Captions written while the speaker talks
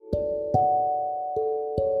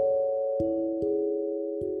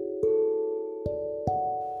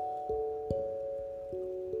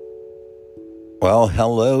Well,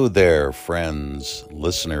 hello there, friends,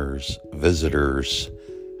 listeners, visitors,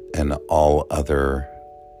 and all other,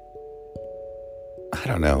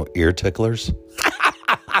 ear ticklers.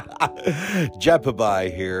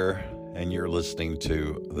 Jepabai here, and you're listening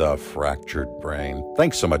to The Fractured Brain.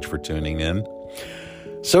 Thanks so much for tuning in.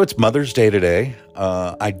 So it's Mother's Day today.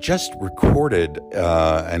 I just recorded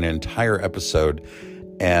an entire episode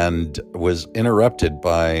and was interrupted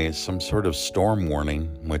by some sort of storm warning,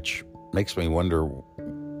 which makes me wonder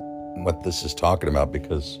what this is talking about,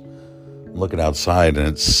 because I'm looking outside and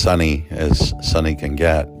it's sunny as sunny can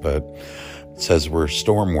get, but it says we're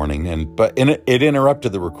storm warning. But it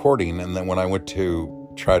interrupted the recording, and then when I went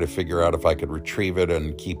to try to figure out if I could retrieve it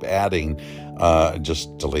and keep adding, it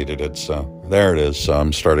just deleted it. So there it is. So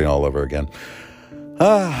I'm starting all over again.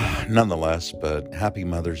 Nonetheless, but happy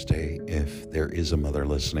Mother's Day if there is a mother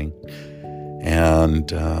listening.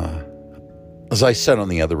 And as I said on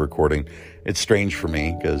the other recording, it's strange for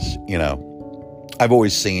me because, I've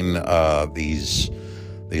always seen these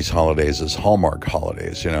holidays as Hallmark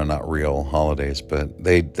holidays, not real holidays, but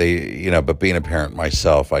they but being a parent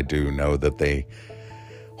myself, I do know that they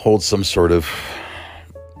hold some sort of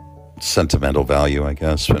sentimental value, I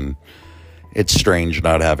guess. And it's strange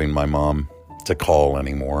not having my mom to call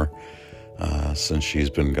anymore since she's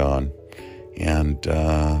been gone. And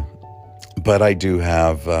but I do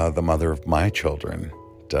have the mother of my children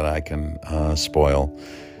that I can spoil.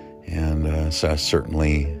 And so I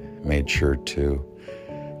certainly made sure to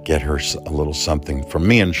get her a little something from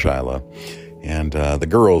me and Shyla. And the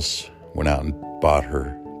girls went out and bought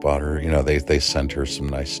her, they sent her some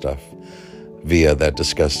nice stuff via that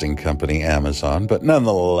disgusting company, Amazon. But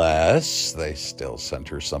nonetheless, they still sent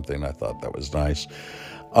her something. I thought that was nice.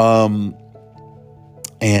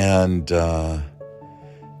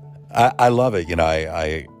 I love it.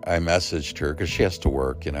 I messaged her because she has to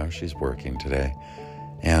work, she's working today.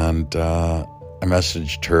 And I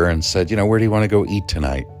messaged her and said, where do you want to go eat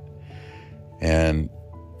tonight? And,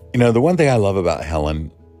 the one thing I love about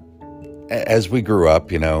Helen, as we grew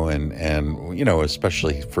up, and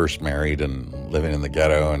especially first married and living in the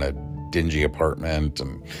ghetto in a dingy apartment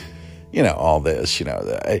and, all this,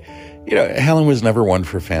 Helen was never one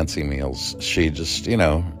for fancy meals. She just,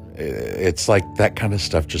 it's like that kind of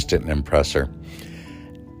stuff just didn't impress her.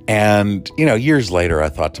 And, years later, I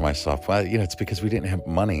thought to myself, well, it's because we didn't have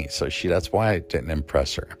money. So that's why it didn't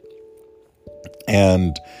impress her.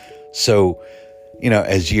 And so,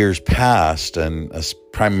 as years passed, and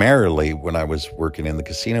primarily when I was working in the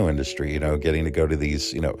casino industry, getting to go to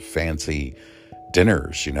these, fancy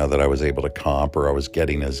dinners, that I was able to comp, or I was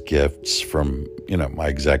getting as gifts from, my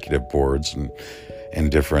executive boards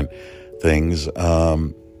and different things,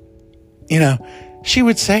 she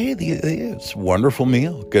would say, it's a wonderful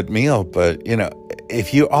meal, good meal. But,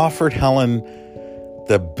 if you offered Helen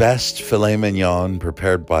the best filet mignon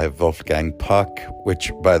prepared by Wolfgang Puck,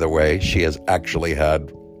 which, by the way, she has actually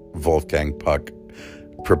had Wolfgang Puck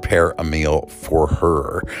prepare a meal for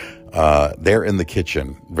her. They're in the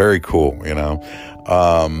kitchen. Very cool,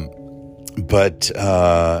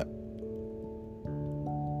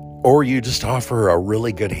 or you just offer her a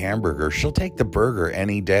really good hamburger. She'll take the burger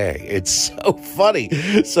any day. It's so funny.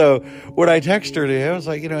 So when I texted her today, I was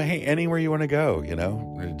like, hey, anywhere you want to go,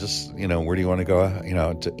 just, where do you want to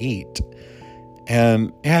go, to eat?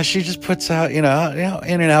 And yeah, she just puts out,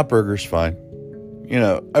 In-N-Out Burger's fine.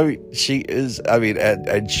 She is,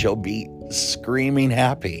 and she'll be screaming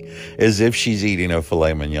happy as if she's eating a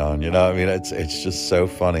filet mignon, it's just so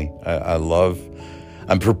funny.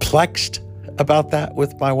 I'm perplexed about that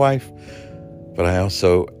with my wife, but I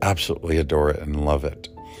also absolutely adore it and love it.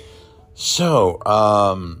 So,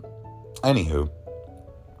 anywho,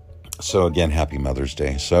 so again, happy Mother's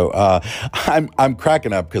Day. So, I'm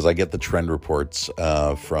cracking up because I get the trend reports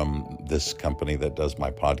from this company that does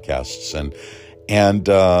my podcasts, and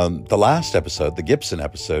the last episode, the Gibson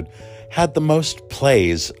episode, had the most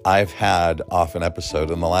plays I've had off an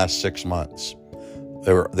episode in the last 6 months.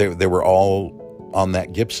 They were all on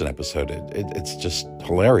that Gibson episode. It's just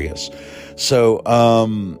hilarious. So,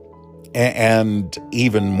 and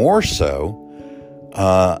even more so,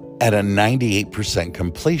 at a 98%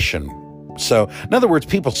 completion. So, in other words,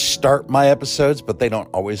 people start my episodes, but they don't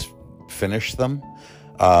always finish them.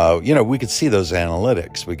 We could see those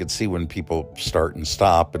analytics. We could see when people start and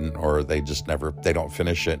stop, or they just they don't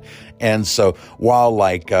finish it. And so while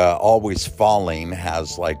Always Falling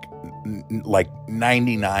has like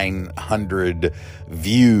 9,900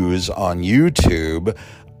 views on YouTube,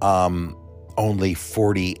 only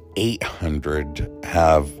 4,800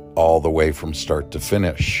 have all the way from start to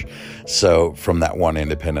finish. So from that one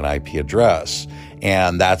independent IP address.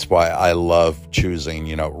 And that's why I love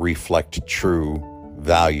choosing, reflect true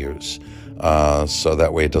values. So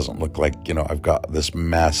that way it doesn't look like, I've got this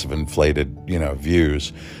massive inflated,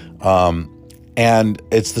 views. And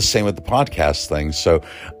it's the same with the podcast thing. So,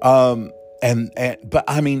 but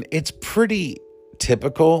I mean, it's pretty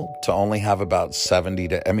typical to only have about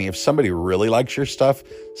if somebody really likes your stuff,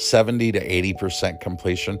 70 to 80%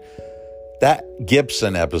 completion. That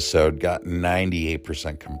Gibson episode got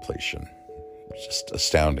 98% completion. Just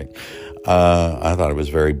astounding. I thought it was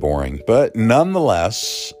very boring, but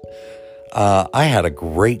nonetheless, I had a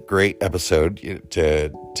great episode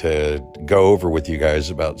to go over with you guys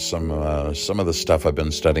about some of the stuff I've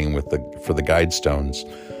been studying for the Guidestones,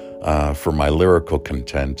 for my lyrical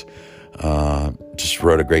content. Just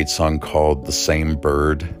wrote a great song called "The Same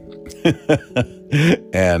Bird,"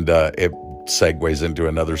 and it segues into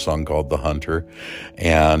another song called "The Hunter,"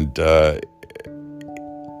 and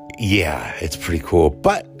yeah, it's pretty cool.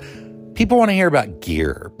 But people want to hear about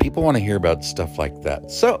gear. People want to hear about stuff like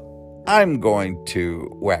that. So I'm going to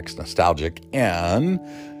wax nostalgic and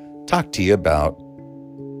talk to you about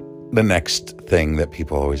the next thing that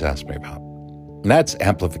people always ask me about. And that's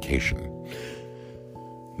amplification.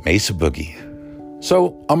 Mesa Boogie.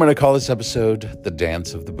 So I'm going to call this episode The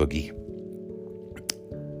Dance of the Boogie.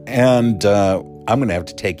 And I'm going to have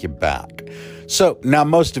to take you back. So now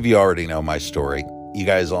most of you already know my story. You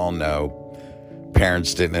guys all know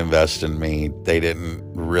parents didn't invest in me. They didn't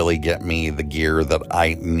really get me the gear that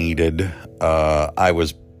I needed. I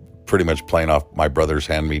was pretty much playing off my brother's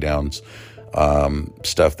hand-me-downs.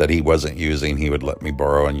 Stuff that he wasn't using, he would let me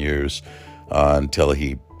borrow and use until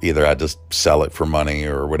he either had to sell it for money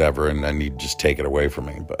or whatever, and then he'd just take it away from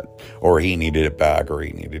me. Or he needed it back, or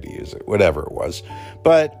he needed to use it, whatever it was.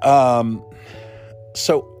 But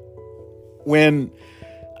so when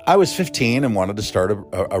I was 15 and wanted to start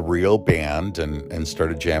a real band and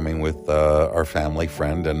started jamming with our family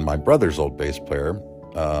friend and my brother's old bass player,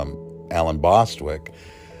 Alan Bostwick,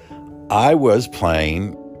 I was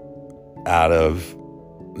playing out of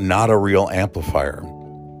not a real amplifier.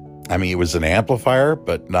 I mean, it was an amplifier,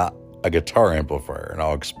 but not a guitar amplifier, and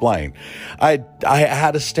I'll explain. I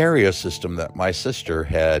had a stereo system that my sister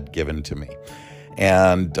had given to me,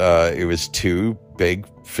 and it was two big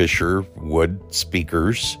Fisher wood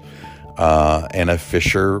speakers and a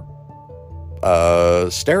Fisher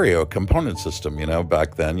stereo component system.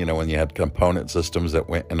 Back then, when you had component systems that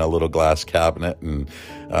went in a little glass cabinet, and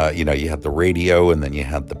you had the radio, and then you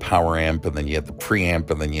had the power amp, and then you had the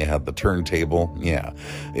preamp, and then you had the turntable. Yeah,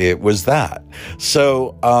 it was that.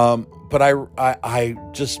 So, but I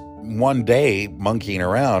just one day monkeying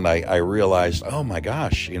around, I realized, oh my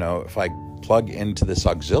gosh, if I plug into this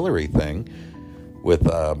auxiliary thing with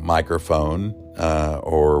a microphone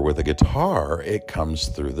or with a guitar, it comes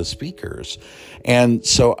through the speakers. And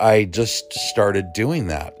so I just started doing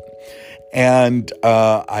that. And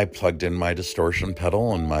I plugged in my distortion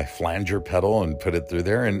pedal and my flanger pedal and put it through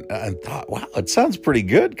there, and thought, wow, it sounds pretty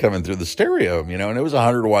good coming through the stereo, and it was a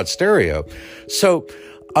 100-watt stereo. So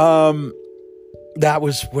that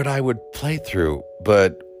was what I would play through.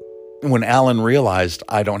 But when Alan realized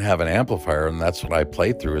I don't have an amplifier, and that's what I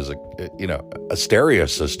play through is a stereo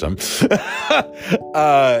system,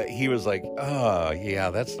 he was like, oh yeah,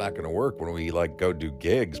 that's not going to work when we go do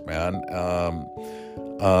gigs, man.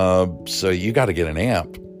 So you got to get an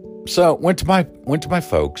amp. So went to my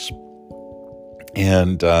folks,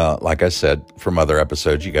 and like I said from other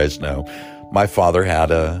episodes, you guys know, my father had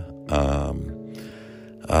an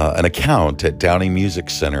account at Downey Music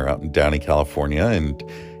Center out in Downey, California,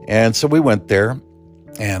 and so we went there,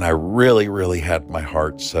 and I really, really had my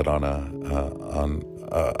heart set on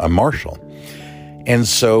a Marshall. And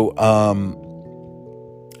so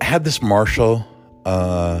I had this Marshall.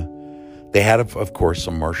 They had, of course,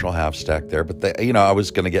 some Marshall half stack there, but I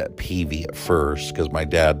was going to get PV at first because my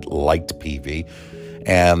dad liked PV.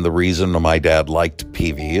 And the reason my dad liked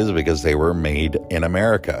PV is because they were made in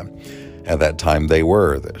America. At that time, they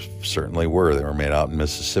certainly were. They were made out in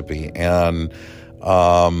Mississippi. And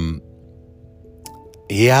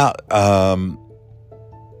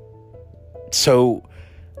so,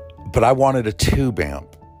 but I wanted a tube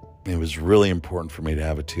amp. It was really important for me to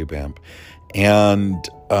have a tube amp. And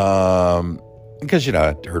because,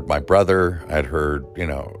 I'd heard my brother, I'd heard,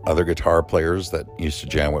 other guitar players that used to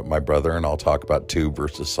jam with my brother, and I'll talk about tube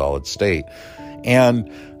versus solid state. And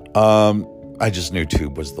I just knew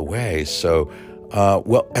tube was the way. So,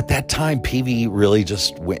 at that time, PV really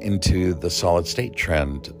just went into the solid state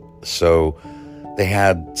trend. So they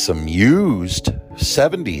had some used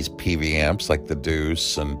 70s PV amps like the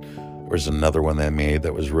Deuce, and there was another one they made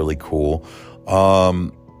that was really cool.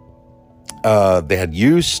 they had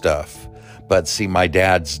used stuff, but see, my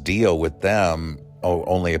dad's deal with them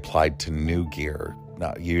only applied to new gear,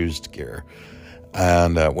 not used gear.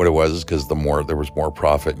 And what it was is because there was more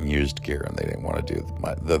profit in used gear, and they didn't want to do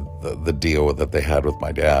the deal that they had with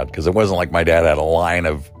my dad, because it wasn't like my dad had a line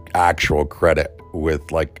of actual credit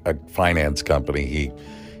with like a finance company.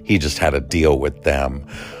 He just had a deal with them.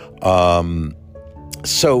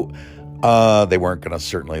 So they weren't going to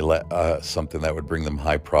certainly let something that would bring them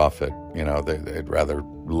high profit. You know, they'd rather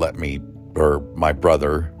let me or my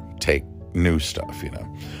brother take new stuff, you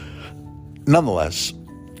know. Nonetheless,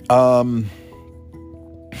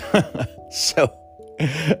 so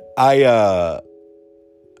I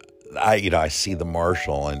see the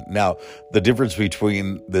Marshall, and now the difference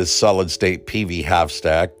between this solid state PV half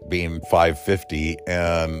stack being $550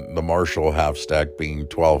 and the Marshall half stack being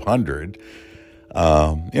 $1,200.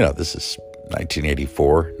 This is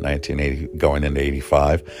 1980 going into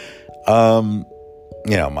 85.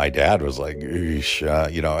 My dad was like,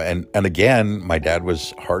 and again, my dad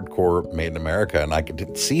was hardcore made in America, and I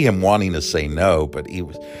could see him wanting to say no, but he's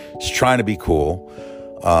trying to be cool.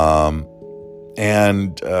 But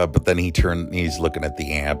then he's looking at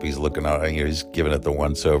the amp, he's looking at, he's giving it the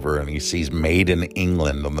once over, and he sees made in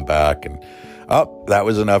England on the back, and that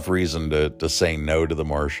was enough reason to say no to the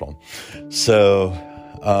Marshall. So,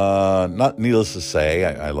 not needless to say,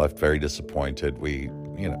 I left very disappointed. We,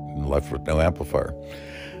 left with no amplifier.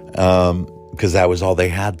 Because that was all they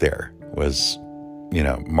had there was,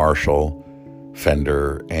 Marshall,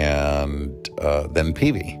 Fender, and then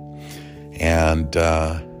PV. And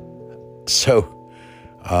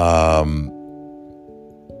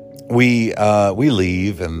we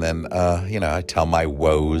leave, and then I tell my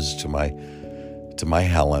woes to my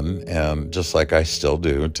Helen, and just like I still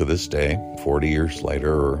do to this day, 40 years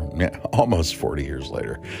later, or almost 40 years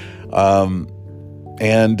later.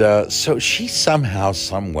 So she somehow,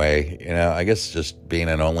 some way, I guess just being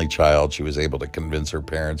an only child, she was able to convince her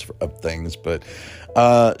parents of things, but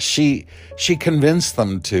she convinced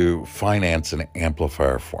them to finance an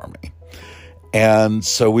amplifier for me. And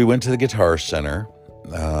so we went to the Guitar Center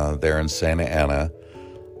there in Santa Ana,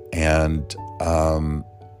 and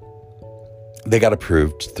they got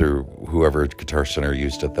approved through whoever Guitar Center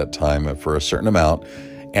used at that time for a certain amount.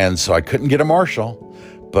 And so I couldn't get a Marshall,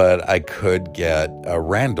 but I could get a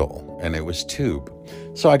Randall, and it was tube.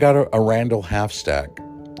 So I got a Randall half stack,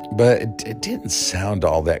 but it didn't sound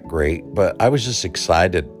all that great, but I was just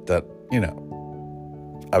excited that,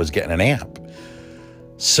 I was getting an amp.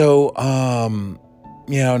 So,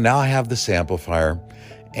 now I have this amplifier,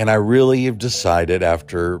 and I really have decided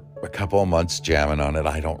after a couple of months jamming on it,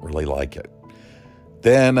 I don't really like it.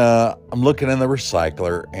 Then I'm looking in the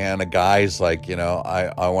recycler, and a guy's like,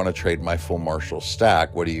 I want to trade my full Marshall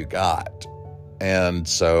stack. What do you got? And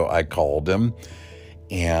so I called him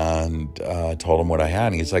and told him what I had.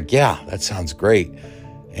 And he's like, yeah, that sounds great.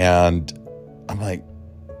 And I'm like,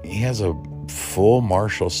 he has a full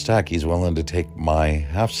Marshall stack. He's willing to take my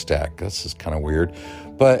half stack. This is kind of weird.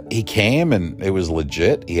 But he came, and it was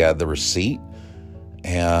legit. He had the receipt.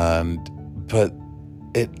 But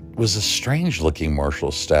it was a strange looking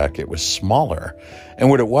Marshall stack. It was smaller. And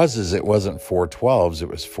what it was is it wasn't 4 12s, it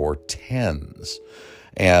was 4 10s.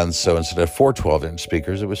 And so instead of 4 12-inch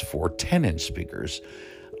speakers, it was 4 10-inch speakers.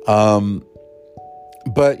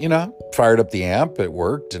 But, fired up the amp, it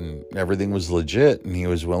worked, and everything was legit, and he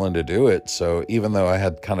was willing to do it. So even though I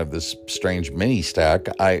had kind of this strange mini stack,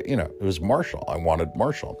 it was Marshall. I wanted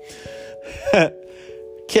Marshall.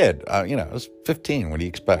 Kid, I was 15. What do you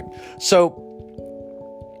expect? So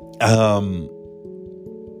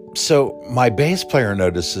my bass player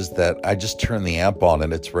notices that I just turn the amp on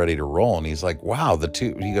and it's ready to roll. And he's like, wow, the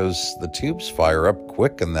tubes fire up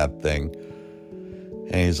quick in that thing.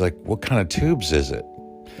 And he's like, what kind of tubes is it?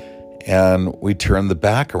 And we turn the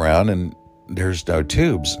back around, and there's no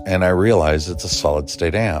tubes. And I realized it's a solid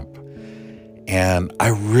state amp. And I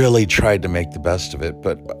really tried to make the best of it,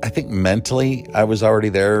 but I think mentally I was already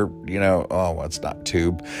there, it's not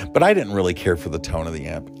tube, but I didn't really care for the tone of the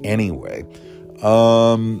amp anyway.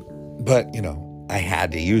 But I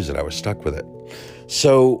had to use it. I was stuck with it.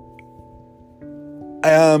 So,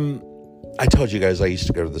 I told you guys I used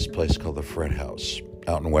to go to this place called the Fred House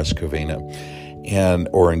out in West Covina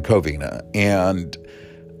or in Covina. And,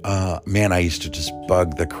 man, I used to just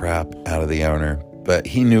bug the crap out of the owner. But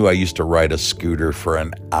he knew I used to ride a scooter for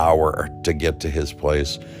an hour to get to his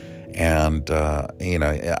place. And,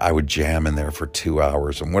 I would jam in there for 2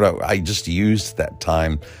 hours. And I just used that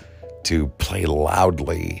time to play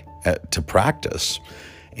loudly to practice.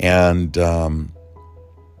 And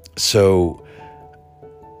so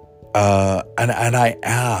And I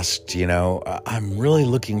asked, I'm really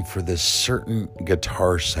looking for this certain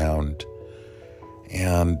guitar sound.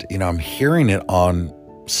 And, I'm hearing it on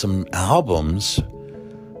some albums,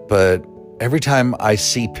 but every time I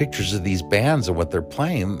see pictures of these bands and what they're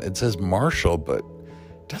playing, it says Marshall, but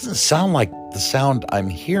it doesn't sound like the sound I'm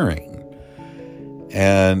hearing.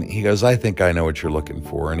 And he goes, I think I know what you're looking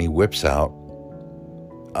for. And he whips out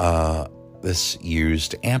this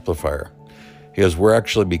used amplifier. He goes, we're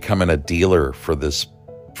actually becoming a dealer for this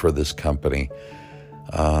company.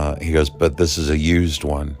 He goes, but this is a used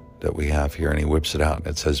one that we have here. And he whips it out and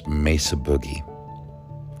it says Mesa Boogie.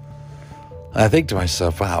 I think to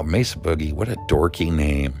myself, wow, Mesa Boogie, what a dorky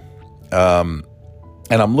name. And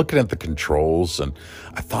I'm looking at the controls and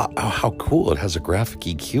I thought, oh, how cool. It has a graphic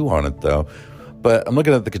EQ on it though. But I'm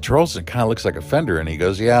looking at the controls and it kind of looks like a Fender. And he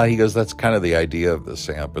goes, that's kind of the idea of this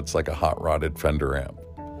amp. It's like a hot rodded Fender amp.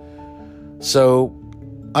 So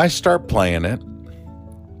I start playing it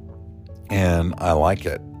and I like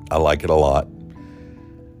it. I like it a lot.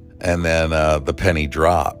 And then the penny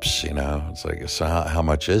drops, it's like, so how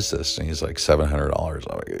much is this? And he's like, $700.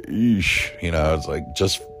 I'm like, eesh, it's like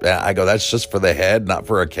I go, that's just for the head, not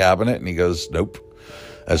for a cabinet. And he goes, nope,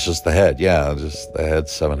 that's just the head. Yeah, just the head,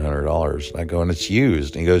 $700. And I go, and it's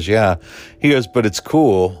used. And he goes, yeah. He goes, but it's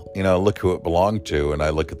cool. Look who it belonged to. And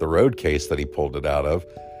I look at the road case that he pulled it out of.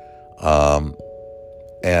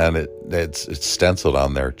 And it's stenciled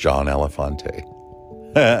on there, John Elefante.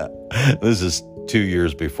 This is 2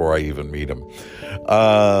 years before I even meet him.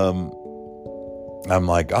 I'm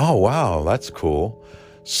like, oh, wow, that's cool.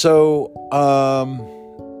 So,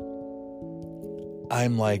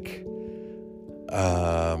 I'm like,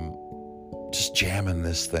 just jamming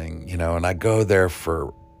this thing, and I go there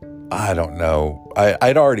for, I don't know.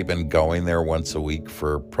 I'd already been going there once a week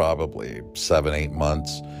for probably 7-8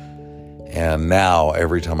 months. And now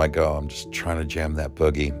every time I go, I'm just trying to jam that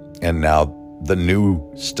boogie. And now the new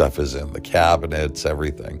stuff is in, the cabinets,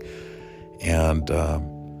 everything. And the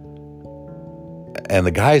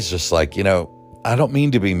guy's just like, I don't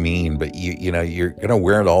mean to be mean, but you're going to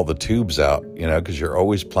wear all the tubes out, because you're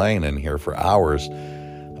always playing in here for hours.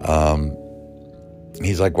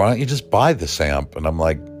 He's like, why don't you just buy this amp? And I'm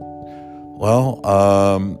like, well,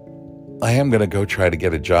 I am going to go try to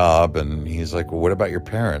get a job. And he's like, well, what about your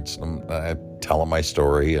parents? And I tell him my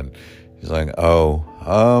story. And he's like, oh,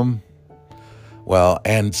 well,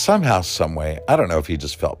 and somehow, some way, I don't know if he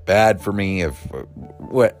just felt bad for me, if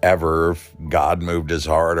God moved his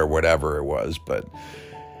heart or whatever it was, but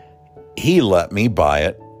he let me buy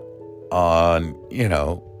it on,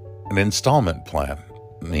 an installment plan.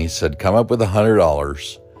 And he said, come up with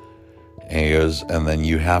 $100. And he goes, and then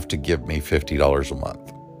you have to give me $50 a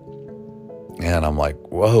month. And I'm like,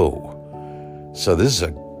 whoa, so this is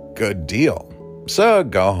a good deal. So I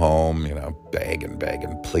go home, beg and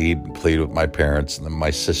plead with my parents. And then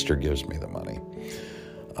my sister gives me the money.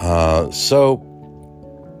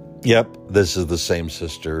 Yep, this is the same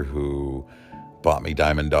sister who bought me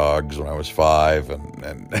Diamond Dogs when I was 5.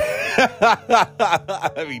 And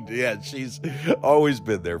I mean, yeah, she's always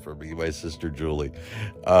been there for me. My sister Julie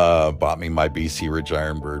bought me my BC Rich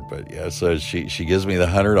Ironbird. But yeah, so she gives me the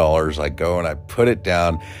 $100. I go and I put it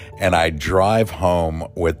down and I drive home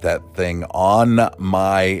with that thing on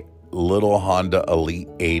my little Honda Elite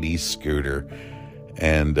 80 scooter.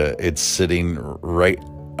 And it's sitting right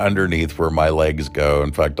underneath where my legs go.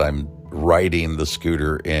 In fact, I'm riding the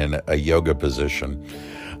scooter in a yoga position.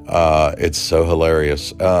 It's so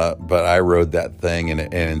hilarious. But I rode that thing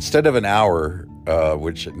and instead of an hour,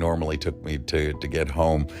 which it normally took me to get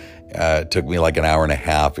home, it took me like an hour and a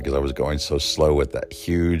half because I was going so slow with that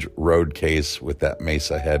huge road case with that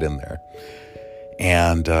Mesa head in there.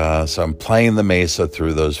 And so I'm playing the Mesa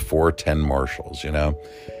through those 410 Marshalls, and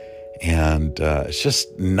it's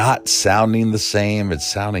just not sounding the same. It's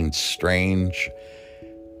sounding strange.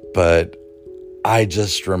 But I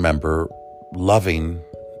just remember loving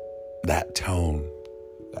that tone,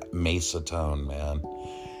 that Mesa tone, man.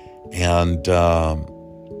 And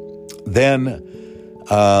then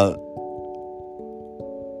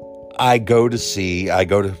I go to see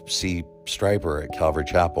Stryper at Calvary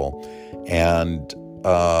Chapel, and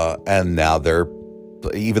now they're,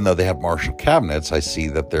 even though they have Marshall cabinets, I see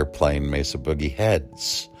that they're playing Mesa Boogie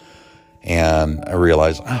heads, and I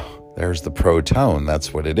realize, oh, there's the pro tone.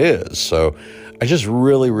 That's what it is. So I just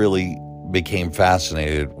really, really became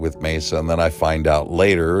fascinated with Mesa. And then I find out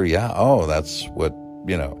later, that's what,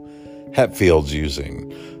 Hetfield's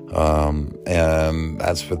using. And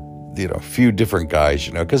that's with, a few different guys,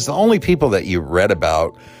 because the only people that you read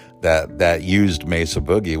about that used Mesa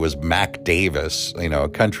Boogie was Mac Davis, a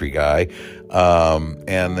country guy,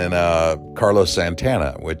 and then Carlos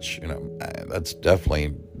Santana, which that's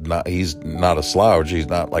definitely not. He's not a slouch. He's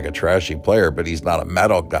not like a trashy player, but he's not a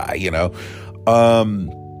metal guy,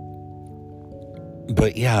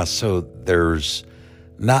 But yeah, so there's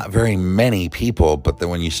not very many people, but then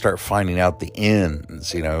when you start finding out the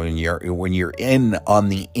ins, and when you're in on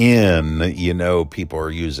the in, people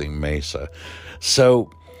are using Mesa.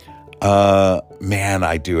 So, man,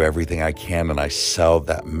 I do everything I can, and I sell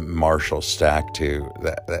that Marshall stack to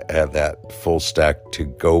that full stack to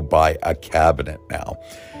go buy a cabinet now.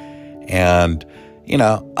 And,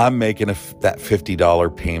 I'm making that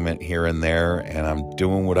 $50 payment here and there, and I'm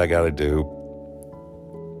doing what I got to do.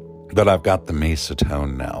 But I've got the Mesa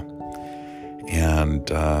Tone now. And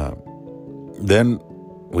then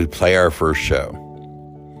we play our first show.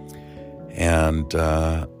 And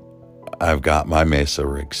I've got my Mesa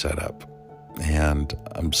rig set up. And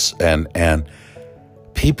and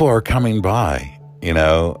people are coming by,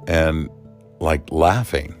 and like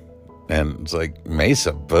laughing. And it's like,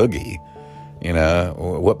 Mesa Boogie,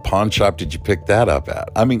 what pawn shop did you pick that up at?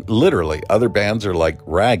 I mean, literally, other bands are like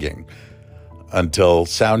ragging until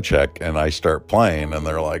sound check and I start playing, and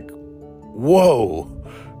they're like, whoa.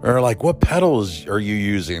 Or like, what pedals are you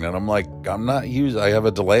using? And I'm like, I have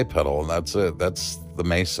a delay pedal, and that's it. That's the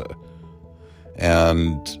Mesa.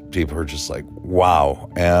 And people are just like, wow.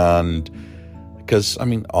 And because,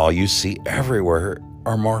 all you see everywhere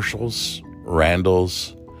are Marshalls,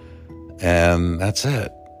 Randalls, and that's it.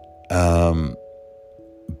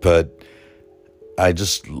 But I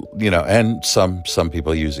just, and some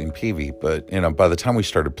people using PV, but, by the time we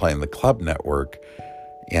started playing the club network,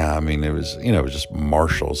 yeah, it was, it was just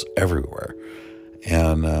Marshalls everywhere.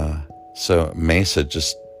 And so Mesa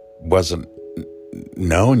just wasn't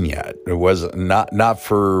known yet. It was not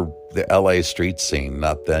for the LA street scene,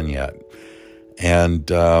 not then yet. And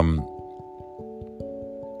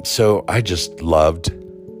so I just loved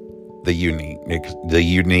the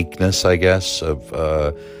uniqueness, I guess, of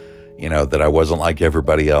that I wasn't like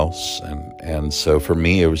everybody else. And so for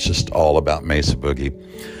me, it was just all about Mesa Boogie.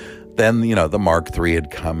 Then, the Mark III had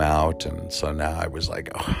come out. And so now I was like,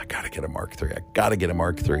 oh, I got to get a Mark III. I got to get a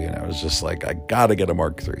Mark III. And I was just like, I got to get a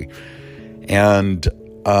Mark III. And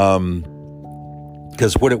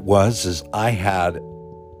because what it was is I had,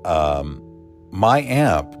 my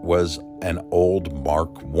amp was an old Mark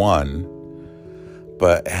I,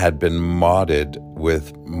 but had been modded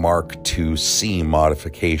with Mark II-C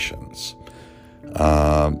modifications.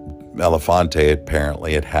 Elefante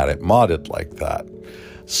apparently had it modded like that.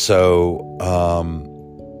 So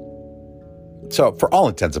for all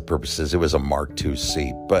intents and purposes, it was a Mark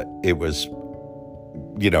II-C, but it was,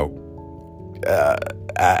 in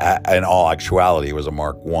all actuality, it was a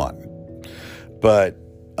Mark I. But,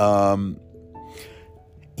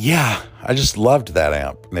 yeah, I just loved that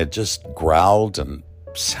amp, and it just growled and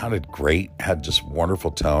sounded great, had just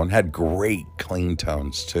wonderful tone, had great clean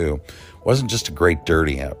tones too. Wasn't just a great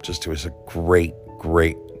dirty amp, it was a great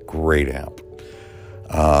amp.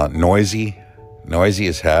 Noisy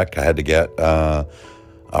as heck. I had to get a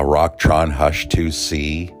Rocktron Hush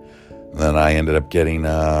 2C. Then I ended up getting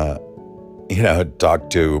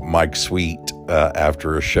talked to Mike Sweet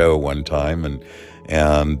after a show one time, and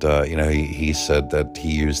he said that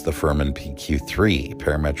he used the Furman PQ3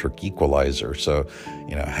 parametric equalizer, so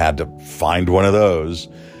had to find one of those,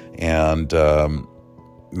 and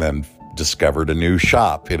then discovered a new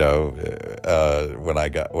shop when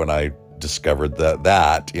I discovered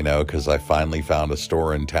that because I finally found a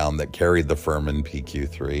store in town that carried the Furman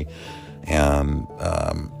PQ3, and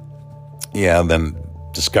then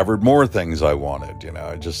discovered more things I wanted. In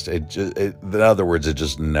other words, it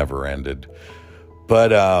just never ended.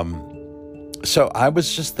 But so I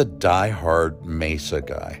was just the diehard Mesa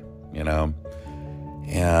guy,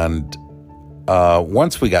 and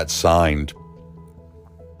once we got signed,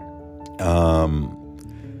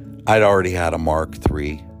 I'd already had a Mark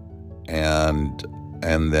III, and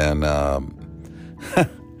then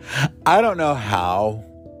I don't know how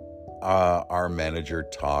our manager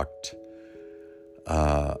talked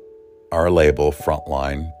our label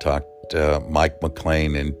Frontline talked Mike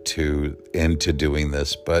McLean into doing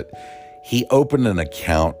this, but he opened an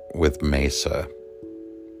account with Mesa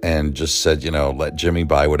and just said, let Jimmy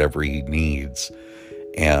buy whatever he needs,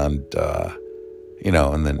 and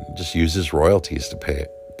and then just use his royalties to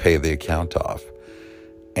pay the account off.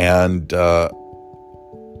 And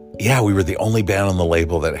we were the only band on the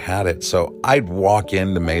label that had it. So I'd walk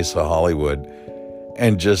into Mesa Hollywood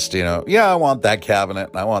and just, I want that cabinet,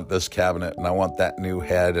 and I want this cabinet, and I want that new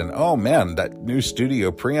head, and oh man, that new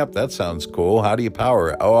studio preamp, that sounds cool. How do you power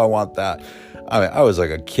it? Oh, I want that. I mean, I was like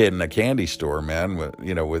a kid in a candy store, man,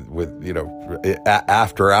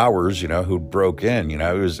 after hours, who broke in,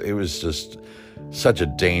 it was just such a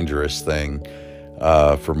dangerous thing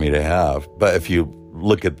for me to have. But if you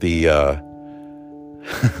look at the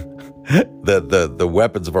the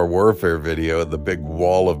weapons of our warfare video, the big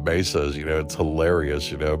wall of mesas, it's hilarious,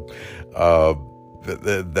 that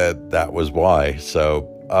was why. So,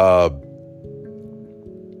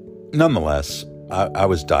 nonetheless, I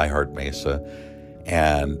was diehard Mesa.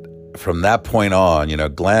 And from that point on,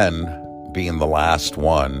 Glenn being the last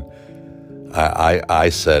one, I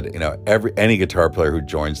said, any guitar player who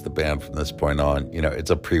joins the band from this point on, it's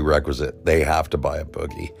a prerequisite. They have to buy a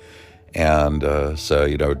Boogie. And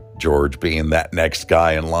so, George being that next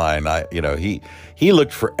guy in line, he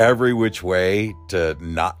looked for every which way to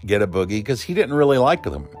not get a Boogie because he didn't really like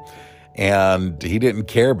them. And he didn't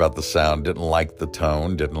care about the sound, didn't like the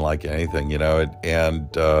tone, didn't like anything, and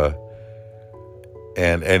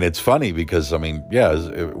it's funny because,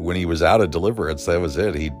 when he was out of Deliverance, that was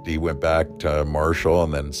it. He went back to Marshall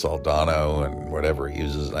and then Soldano and whatever he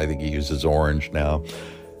uses. I think he uses Orange now,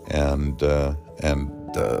 and the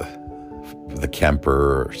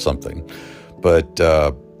Kemper or something. But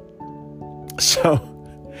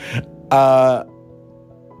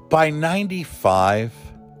by 95,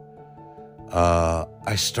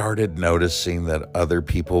 I started noticing that other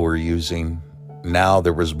people were using. Now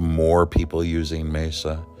there was more people using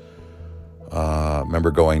Mesa.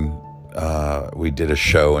 Remember we did a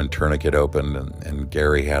show and Tourniquet opened, and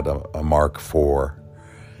Gary had a Mark IV.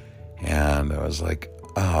 And I was like,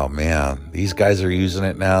 oh man, these guys are using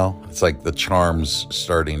it now. It's like the charm's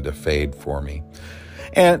starting to fade for me.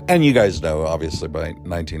 And you guys know, obviously, by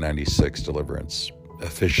 1996, Deliverance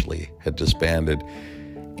officially had disbanded.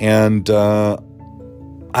 And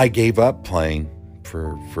I gave up playing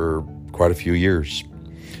for quite a few years.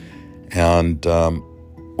 And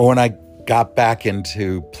when I got back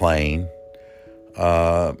into playing,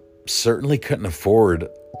 certainly couldn't afford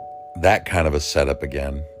that kind of a setup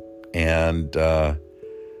again. And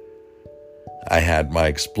I had my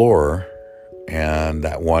Explorer, and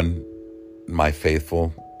that one, my faithful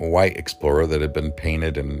white Explorer that had been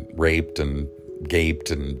painted and raped and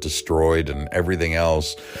gaped and destroyed and everything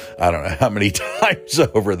else. I don't know how many times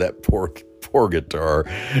over that poor guitar,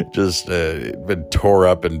 just been tore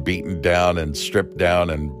up and beaten down and stripped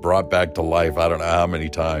down and brought back to life. I don't know how many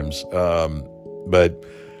times. But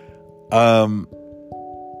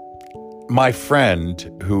my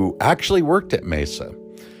friend who actually worked at Mesa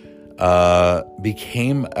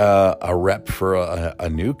became a rep for a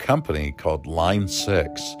new company called Line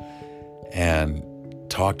 6 and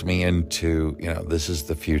talked me into, this is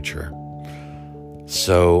the future.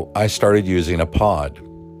 So I started using a pod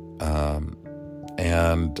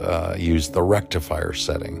and used the rectifier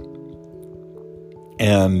setting.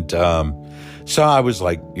 And so I was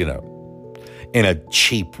like, in a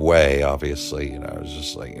cheap way, obviously, I was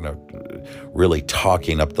just like, really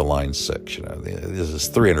talking up the Line 6, this is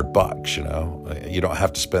 $300, you don't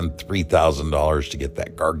have to spend $3,000 to get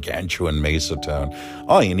that gargantuan Mesa tone.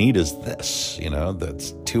 All you need is this,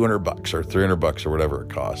 that's $200 or $300 or whatever it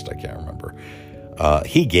cost. I can't remember.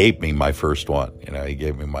 He gave me my first one, he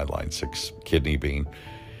gave me my Line 6 kidney bean.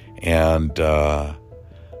 And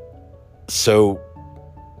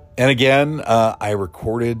and again, I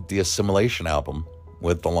recorded the Assimilation album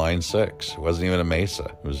with the Line 6. It wasn't even a Mesa.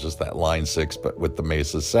 It was just that Line 6, but with the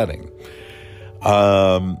Mesa setting.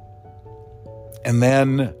 And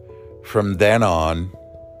then from then on,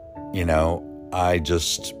 I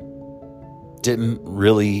just didn't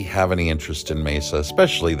really have any interest in Mesa,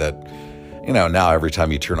 especially that, now every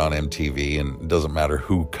time you turn on MTV, and it doesn't matter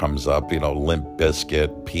who comes up, Limp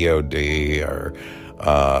Bizkit, POD, or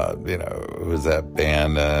who's that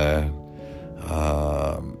band,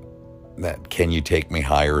 that Can You Take Me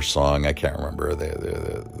Higher song? I can't remember.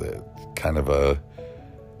 They're kind of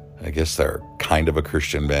I guess they're kind of a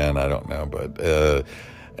Christian band. I don't know, but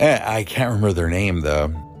I can't remember their name though.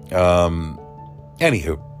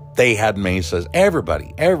 Anywho, they had Mesas.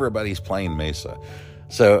 Everybody's playing Mesa.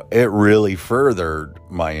 So it really furthered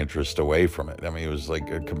my interest away from it. I mean, it was like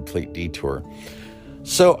a complete detour.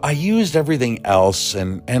 So I used everything else,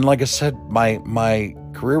 and like I said, my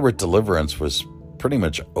career with Deliverance was pretty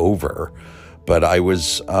much over, but I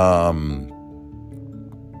was,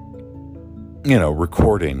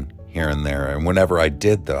 recording here and there, and whenever I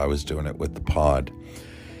did, though, I was doing it with the pod,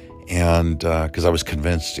 and because I was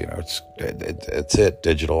convinced, it's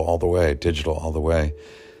digital all the way,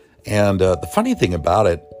 And the funny thing about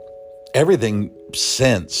it, everything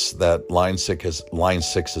since that Line 6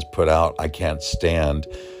 has put out, I can't stand.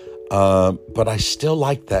 But I still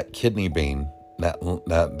like that kidney bean,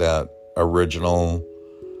 that original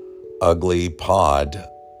ugly pod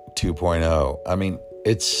 2.0. I mean,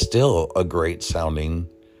 it's still a great sounding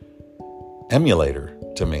emulator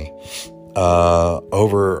to me,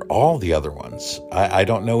 over all the other ones. I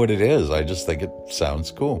don't know what it is. I just think it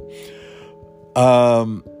sounds cool.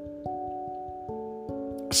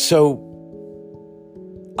 So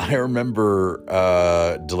I remember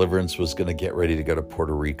Deliverance was going to get ready to go to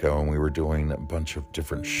Puerto Rico, and we were doing a bunch of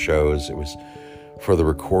different shows. It was for the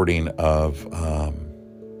recording of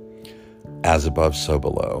As Above, So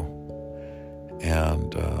Below.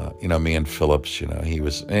 And, me and Phillips, he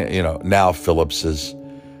was, now Phillips is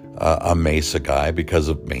a Mesa guy because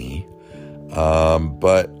of me.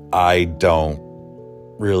 But I don't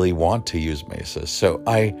really want to use Mesa. So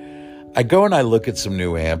I go and I look at some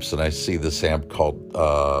new amps, and I see this amp called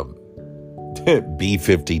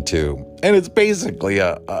B52. And it's basically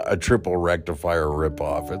a triple rectifier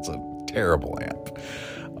ripoff. It's a terrible amp.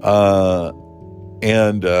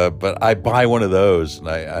 But I buy one of those, and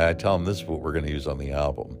I tell him this is what we're going to use on the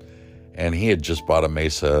album. And he had just bought a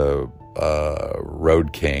Mesa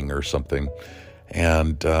Road King or something.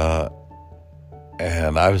 And I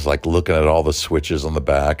was like looking at all the switches on the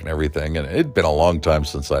back and everything. And it'd been a long time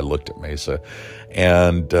since I looked at Mesa.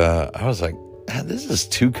 And I was like, man, this is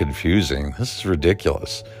too confusing. This is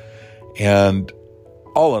ridiculous. And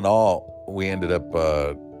all in all, we ended up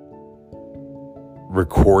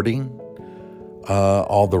recording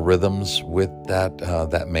all the rhythms with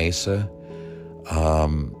that Mesa.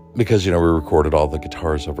 Because, we recorded all the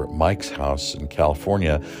guitars over at Mike's house in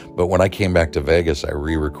California. But when I came back to Vegas, I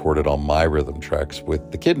re-recorded all my rhythm tracks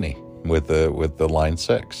with the kidney, with the Line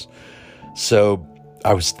 6. So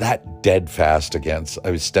I was steadfast against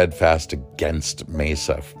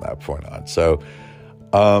Mesa from that point on. So,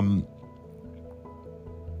 and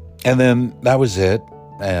then that was it,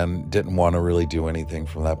 and didn't want to really do anything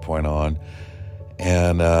from that point on,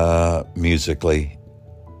 and musically.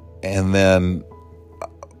 And then,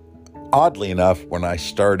 oddly enough, when I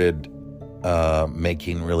started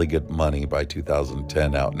making really good money by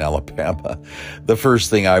 2010 out in Alabama, the first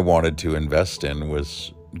thing I wanted to invest in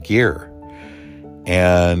was gear.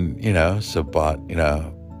 And, so bought,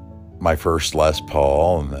 my first Les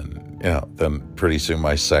Paul, and then pretty soon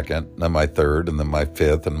my second, then my third, and then my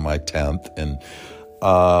fifth, and my 10th. And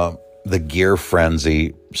the gear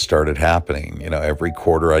frenzy started happening. Every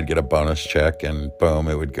quarter I'd get a bonus check, and boom,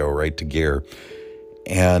 it would go right to gear.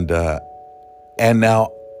 And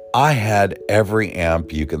now I had every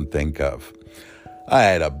amp you can think of. I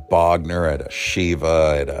had a Bogner, I had a Shiva,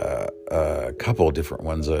 I had a couple of different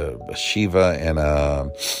ones, a Shiva and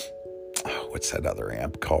what's that other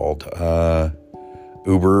amp called?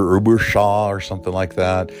 Uber Shaw or something like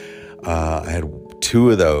that. I had two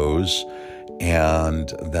of those,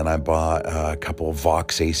 and then I bought a couple of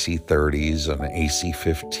Vox AC30s and an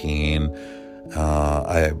AC15.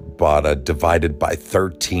 I bought a divided by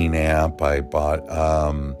 13 amp. I bought,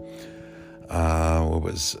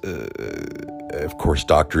 of course,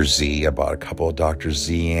 Dr. Z. I bought a couple of Dr.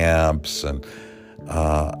 Z amps, and,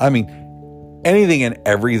 anything and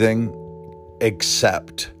everything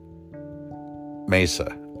except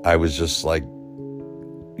Mesa. I was just like,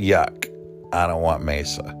 yuck, I don't want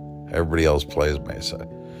Mesa. Everybody else plays Mesa.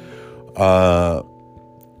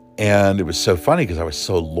 And it was so funny because I was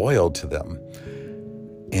so loyal to them.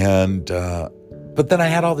 And, but then I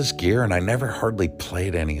had all this gear, and I never hardly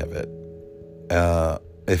played any of it.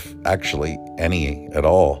 If actually any at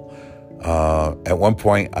all. At one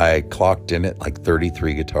point I clocked in at like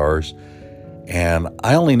 33 guitars, and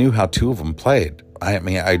I only knew how two of them played. I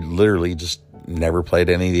literally just never played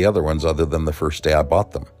any of the other ones other than the first day I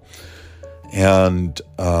bought them. And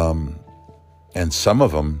some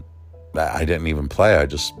of them I didn't even play. I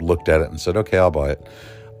just looked at it and said, okay, I'll buy it.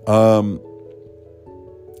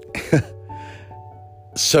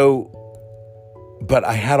 But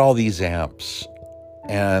I had all these amps,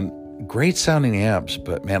 and great sounding amps,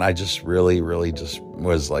 but man, I just really just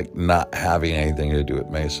was like not having anything to do with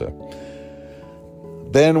Mesa.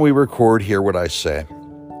 Then we record Hear What I Say,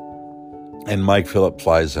 and Mike Phillip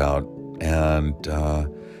flies out, and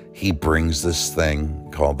he brings this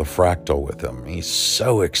thing called the Fractal with him. He's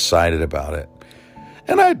so excited about it.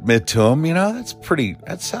 And I admit to him,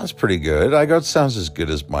 that sounds pretty good. I go, it sounds as good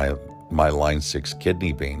as my Line 6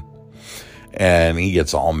 kidney bean. And he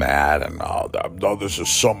gets all mad, and this is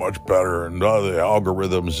so much better, and the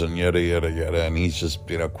algorithms, and yada, yada, yada. And he's just,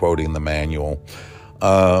 quoting the manual.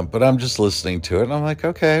 But I'm just listening to it, and I'm like,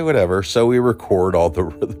 okay, whatever. So we record all the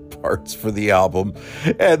parts for the album,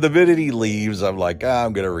 and the minute he leaves, I'm like,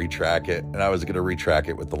 I'm going to retrack it, and I was going to retrack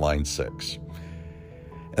it with the line 6.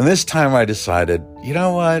 And this time I decided, you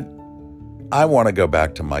know what? I want to go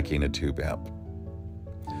back to miking a tube amp.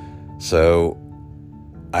 So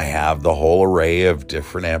I have the whole array of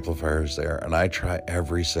different amplifiers there, and I try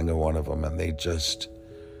every single one of them, and they just,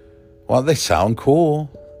 well, they sound cool.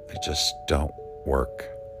 They just don't work.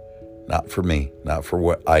 Not for me, not for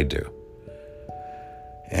what I do.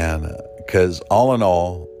 And because all in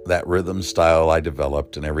all, that rhythm style I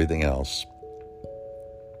developed and everything else,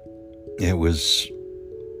 it was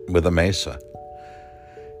with a Mesa.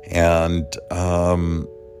 And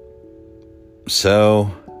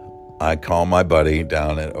so I call my buddy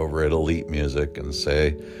down over at Elite Music and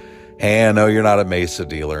say, hey, I know you're not a Mesa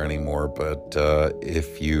dealer anymore, but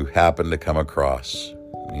if you happen to come across.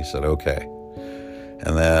 And he said, okay.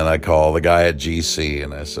 And then I call the guy at GC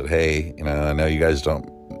and I said, hey, I know you guys don't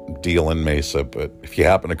deal in Mesa, but if you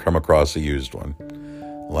happen to come across a used one,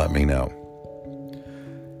 let me know.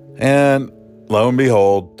 And lo and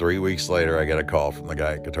behold, 3 weeks later, I get a call from the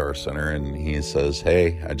guy at Guitar Center, and he says,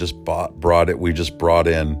 hey, I just brought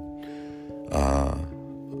in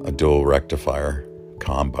a dual rectifier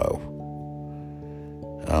combo.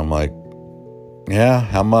 And I'm like, yeah,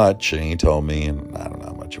 how much? And he told me, and I don't know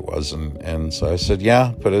how much it was. And so I said,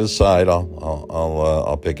 yeah, put it aside.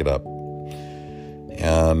 I'll pick it up.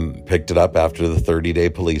 And picked it up after the 30-day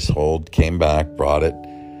police hold, came back, brought it,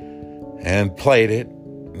 and played it.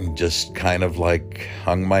 And just kind of like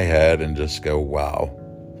hung my head and just go, wow,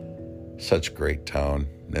 such great tone.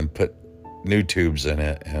 And put new tubes in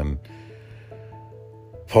it and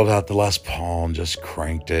pulled out the Les Paul and just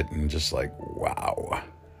cranked it and just like, wow,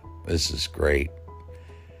 this is great.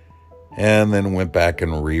 And then went back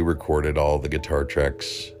and re-recorded all the guitar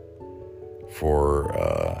tracks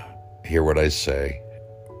for Hear What I Say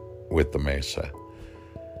with the Mesa.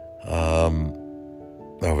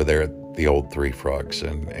 Over there at the old Three Frogs.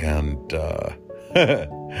 And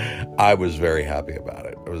I was very happy about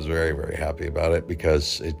it. I was very, very happy about it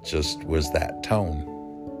because it just was that tone.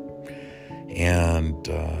 And,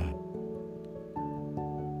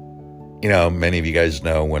 many of you guys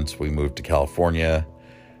know once we moved to California,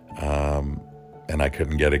 and I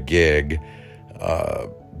couldn't get a gig,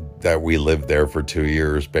 that we lived there for 2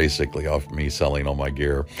 years, basically off me selling all my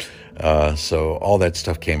gear. So all that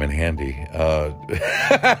stuff came in handy,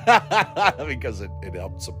 because it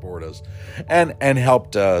helped support us and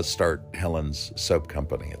helped, start Helen's soap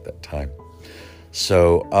company at that time.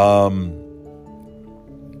 So,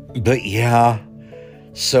 but yeah,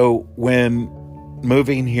 so when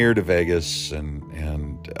moving here to Vegas and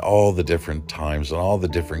all the different times and all the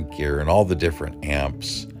different gear and all the different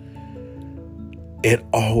amps, it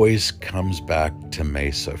always comes back to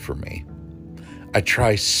Mesa for me. I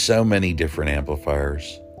try so many different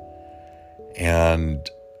amplifiers and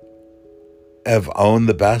have owned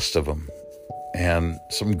the best of them and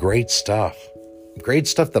some great stuff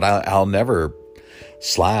that I'll never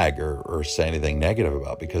slag or say anything negative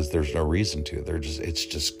about because there's no reason to. It's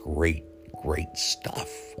just great stuff.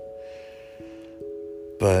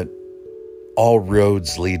 But all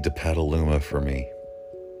roads lead to Petaluma for me.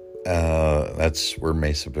 That's where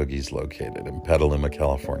Mesa Boogie's located, in Petaluma,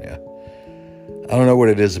 California. I don't know what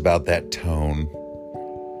it is about that tone.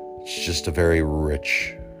 It's just a very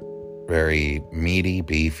rich, very meaty,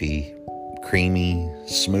 beefy, creamy,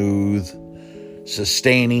 smooth,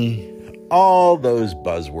 sustainy, all those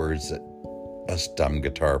buzzwords that us dumb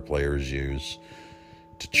guitar players use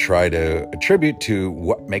to try to attribute to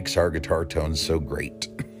what makes our guitar tones so great.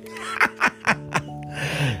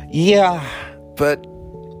 Yeah, but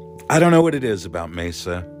I don't know what it is about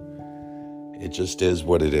Mesa. It just is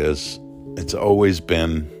what it is. It's always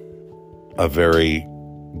been a very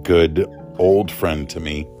good old friend to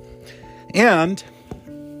me. And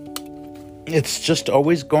it's just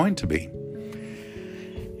always going to be.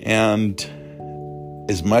 And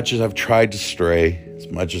as much as I've tried to stray, as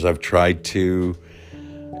much as I've tried to...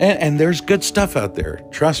 And there's good stuff out there.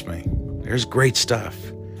 Trust me. There's great stuff.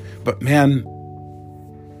 But man,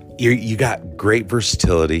 you got great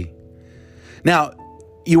versatility. Now,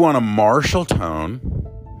 you want a Marshall tone,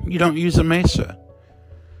 you don't use a Mesa.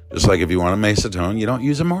 Just like if you want a Mesa tone, you don't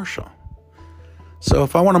use a Marshall. So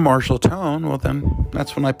if I want a Marshall tone, well then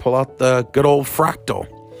that's when I pull out the good old Fractal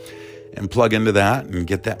and plug into that and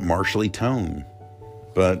get that Marshall-y tone.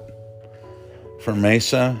 But for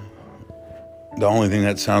Mesa, the only thing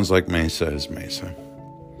that sounds like Mesa is Mesa.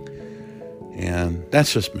 And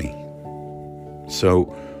that's just me.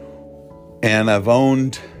 So, and I've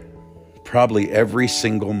owned probably every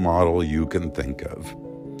single model you can think of.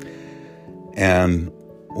 And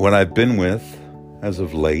what I've been with as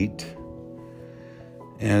of late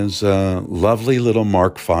is a lovely little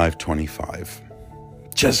Mark V 25.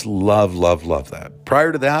 Just love that.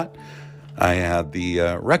 Prior to that, I had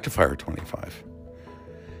the Rectifier 25.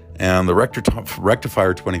 And the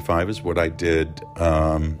Rectifier 25 is what I did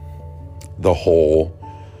the whole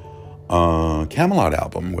Camelot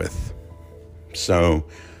album with. So,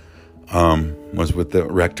 was with the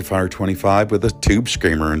Rectifier 25 with a tube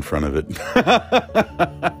screamer in front of it.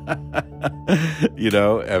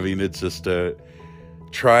 I mean, it's just a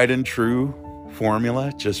tried and true formula.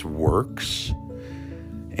 It just works.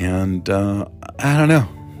 And I don't know.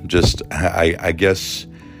 Just, I guess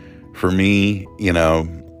for me,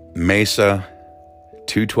 Mesa,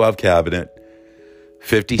 212 cabinet,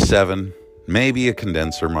 57, maybe a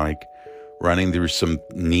condenser mic, running through some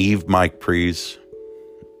Neve mic pre's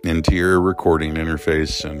into your recording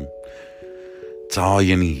interface, and it's all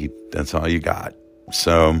you need. That's all you got.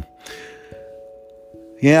 So,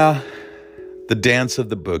 yeah, the Dance of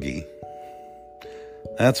the Boogie.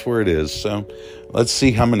 That's where it is. So, let's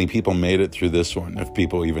see how many people made it through this one, if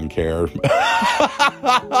people even care.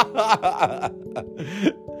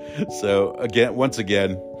 So, once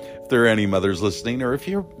again, if there are any mothers listening, or if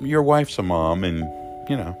your wife's a mom, and,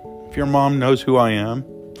 if your mom knows who I am,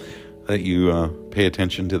 that you pay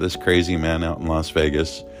attention to this crazy man out in Las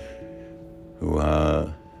Vegas who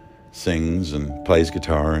sings and plays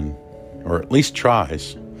guitar, or at least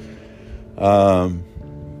tries.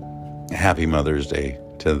 Happy Mother's Day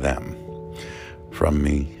to them from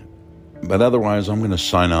me. But otherwise, I'm going to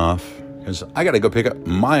sign off because I got to go pick up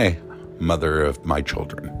my mother of my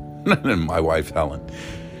children and my wife, Helen.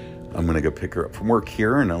 I'm going to go pick her up from work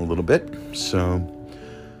here in a little bit. So,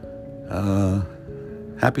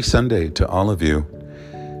 happy Sunday to all of you.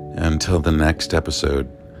 Until the next episode.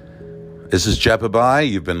 This is Jepabai.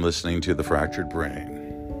 You've been listening to The Fractured Brain.